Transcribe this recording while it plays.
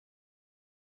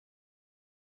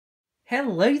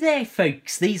Hello there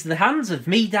folks, these are the hands of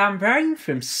me, Dan Brown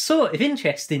from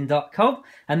sortofinteresting.com,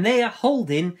 and they are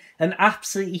holding an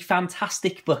absolutely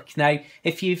fantastic book. Now,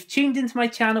 if you've tuned into my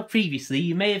channel previously,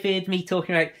 you may have heard me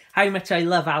talking about how much I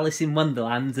love Alice in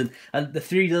Wonderland and the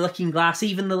Through the Looking Glass,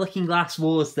 even the Looking Glass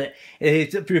Wars that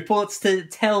reports to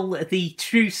tell the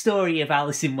true story of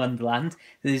Alice in Wonderland.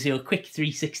 There's your quick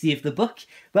 360 of the book,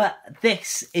 but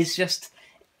this is just...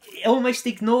 almost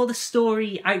ignore the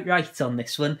story outright on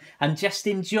this one and just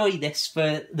enjoy this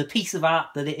for the piece of art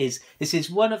that it is. This is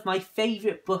one of my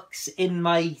favourite books in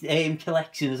my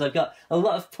collection, as I've got a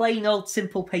lot of plain old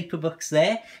simple paper books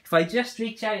there. If I just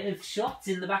reach out of shot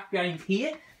in the background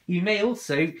here, you may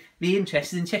also be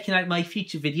interested in checking out my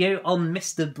future video on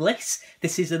Mr. Bliss.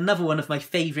 This is another one of my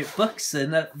favourite books,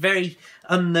 and a very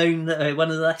unknown,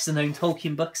 one of the lesser known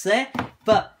Tolkien books there.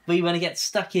 But we want to get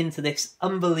stuck into this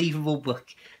unbelievable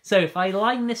book. So if I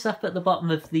line this up at the bottom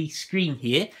of the screen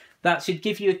here, that should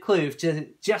give you a clue of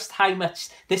just how much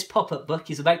this pop-up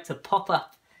book is about to pop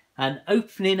up. And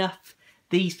opening up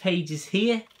these pages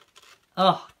here,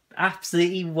 oh,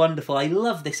 absolutely wonderful. I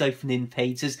love this opening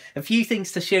page. There's a few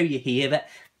things to show you here, but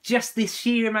just this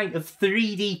sheer amount of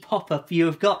 3D pop-up you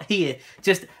have got here,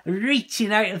 just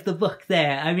reaching out of the book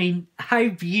there. I mean, how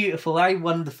beautiful, how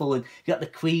wonderful. And you've got the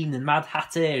Queen and Mad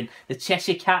Hatter and the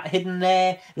Cheshire Cat hidden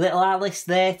there, little Alice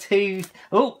there too.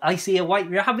 Oh, I see a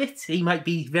white rabbit. He might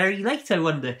be very late, I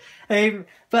wonder.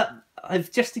 But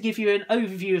just to give you an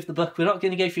overview of the book, we're not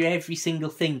going to go through every single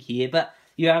thing here, but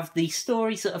you have the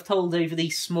stories that I've told over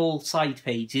these small side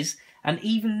pages, and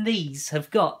even these have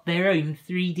got their own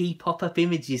 3D pop-up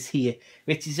images here,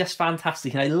 which is just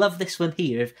fantastic. And I love this one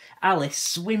here of Alice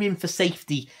swimming for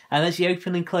safety, and as you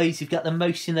open and close you've got the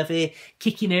motion of her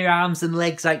kicking her arms and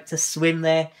legs out to swim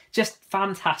there. Just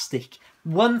fantastic.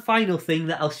 One final thing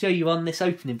that I'll show you on this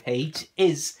opening page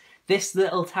is this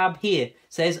little tab here. It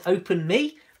says open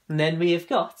me, and then we have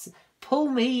got pull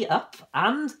me up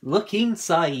and look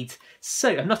inside.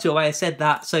 So I'm not sure why I said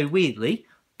that so weirdly,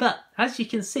 but as you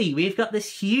can see, we've got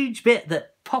this huge bit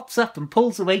that pops up and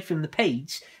pulls away from the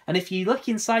page, and if you look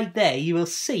inside there, you will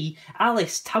see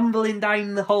Alice tumbling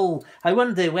down the hole. I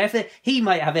wonder whether he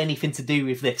might have anything to do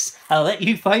with this. I'll let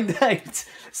you find out.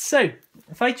 So,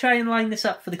 if I try and line this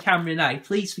up for the camera now,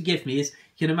 please forgive me, as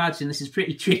you can imagine this is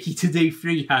pretty tricky to do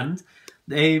freehand.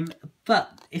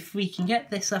 But if we can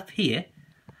get this up here,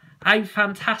 how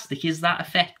fantastic is that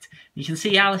effect? You can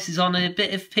see Alice is on a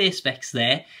bit of perspex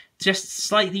there, just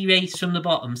slightly raised from the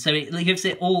bottom, so it gives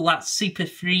it all that super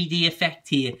 3D effect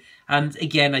here. And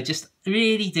again, I just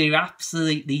really do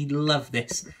absolutely love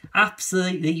this.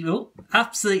 Absolutely, oh,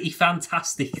 absolutely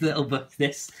fantastic little book,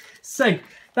 this. So,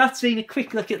 that's been a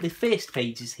quick look at the first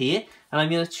pages here, and I'm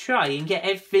going to try and get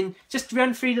everything, just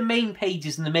run through the main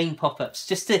pages and the main pop-ups,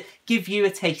 just to give you a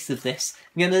taste of this.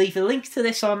 I'm going to leave a link to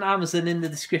this on Amazon in the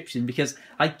description, because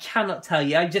I cannot tell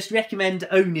you, I just recommend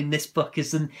owning this book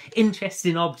as an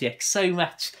interesting object so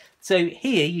much. So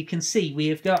here you can see we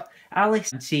have got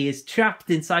Alice, and she is trapped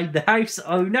inside the house,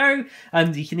 oh no,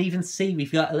 and you can even see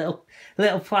we've got a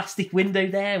little plastic window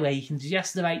there where you can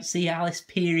just about see Alice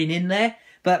peering in there.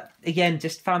 But again,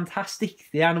 just fantastic.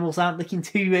 The animals aren't looking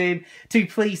too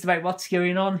pleased about what's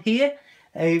going on here.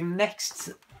 Next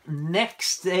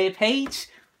page.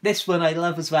 This one I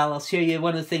love as well. I'll show you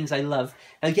one of the things I love.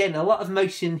 Again, a lot of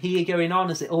motion here going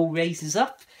on as it all raises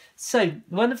up. So,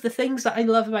 one of the things that I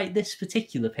love about this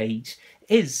particular page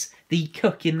is the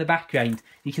cook in the background.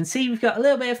 You can see we've got a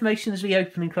little bit of motion as we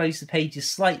open and close the pages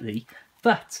slightly.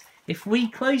 But if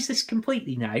we close this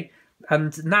completely now,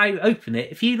 and now open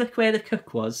it, if you look where the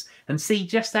cook was and see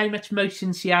just how much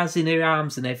motion she has in her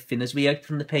arms and everything as we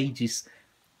open the pages.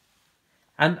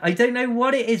 And I don't know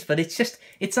what it is, but it's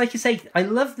like I say, I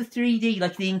love the 3D,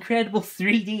 like the incredible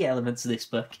 3D elements of this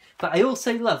book, but I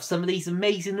also love some of these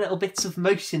amazing little bits of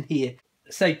motion here.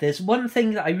 So there's one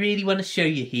thing that I really want to show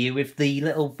you here with the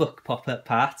little book pop-up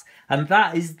part, and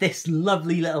that is this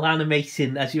lovely little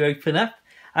animation as you open up.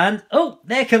 And, oh,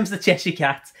 there comes the Cheshire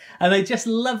Cat. And I just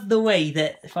love the way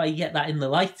that, if I get that in the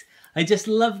light, I just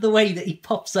love the way that he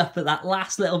pops up at that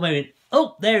last little moment.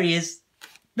 Oh, there he is.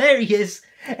 There he is.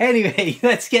 Anyway,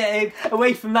 let's get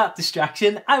away from that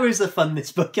distraction. Hours of fun,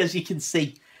 this book, as you can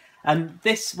see. And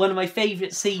this, one of my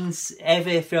favourite scenes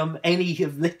ever from any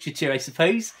of literature, I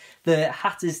suppose. The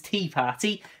Hatter's Tea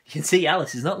Party. You can see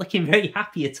Alice is not looking very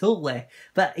happy at all there.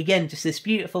 But again, just this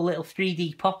beautiful little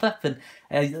 3D pop-up. And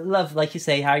I love, like I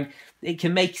say, how it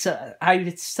can make, how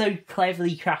it's so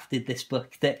cleverly crafted, this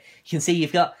book, that you can see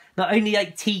you've got not only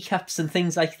like teacups and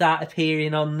things like that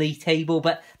appearing on the table,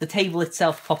 but the table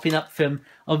itself popping up from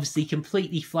obviously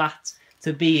completely flat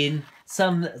to being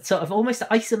some sort of almost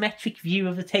isometric view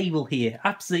of the table here.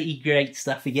 Absolutely great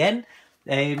stuff again.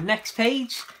 Next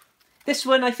page. This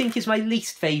one I think is my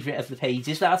least favourite of the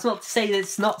pages, but that's not to say that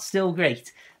it's not still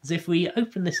great. As if we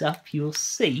open this up, you'll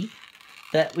see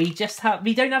that we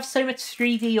don't have so much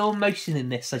 3D or motion in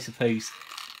this, I suppose.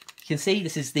 You can see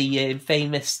this is the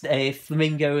famous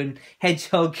flamingo and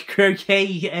hedgehog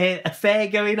croquet affair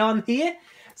going on here.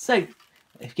 So,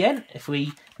 again, if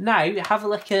we now have a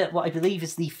look at what I believe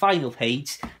is the final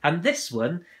page, and this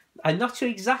one, I'm not sure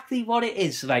exactly what it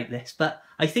is about this, but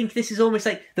I think this is almost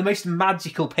like the most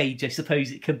magical page, I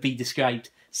suppose it could be described.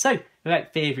 So,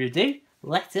 without further ado,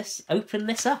 let us open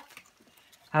this up.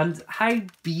 And how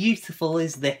beautiful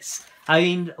is this? I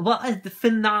mean, what is the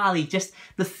finale? Just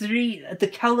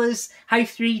the colours, how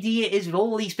 3D it is with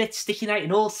all these bits sticking out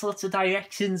in all sorts of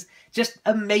directions. Just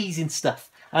amazing stuff.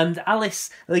 And Alice,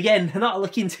 again, not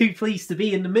looking too pleased to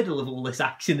be in the middle of all this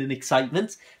action and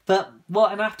excitement. But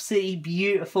what an absolutely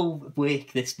beautiful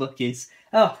work this book is.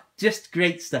 Oh, just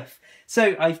great stuff.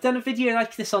 So, I've done a video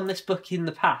like this on this book in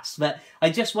the past, but I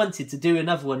just wanted to do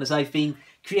another one as I've been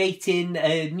creating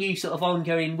a new sort of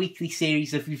ongoing weekly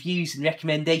series of reviews and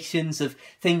recommendations of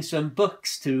things from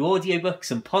books to audiobooks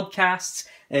and podcasts,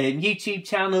 YouTube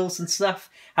channels and stuff.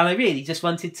 And I really just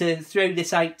wanted to throw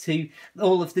this out to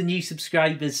all of the new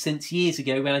subscribers since years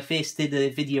ago when I first did a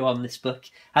video on this book,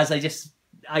 as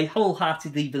I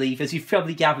wholeheartedly believe, as you've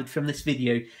probably gathered from this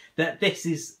video, that this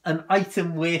is an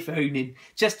item worth owning.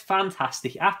 Just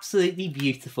fantastic, absolutely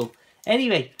beautiful.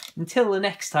 Anyway, until the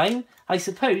next time, I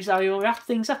suppose I will wrap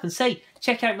things up and say,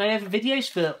 check out my other videos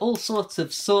for all sorts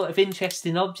of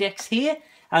interesting objects here,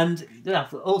 and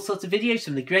all sorts of videos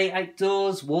from the great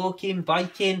outdoors, walking,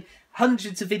 biking,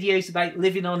 hundreds of videos about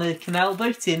living on a canal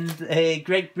boat in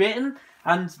Great Britain,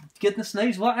 and goodness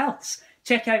knows what else.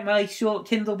 Check out my short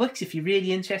Kindle books if you're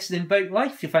really interested in boat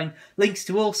life. You'll find links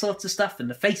to all sorts of stuff and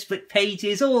the Facebook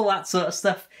pages, all that sort of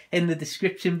stuff in the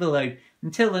description below.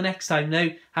 Until the next time, though,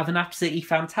 have an absolutely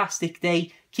fantastic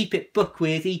day. Keep it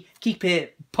book-worthy, keep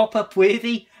it pop-up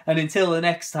worthy, and until the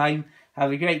next time,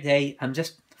 have a great day and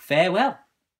just farewell.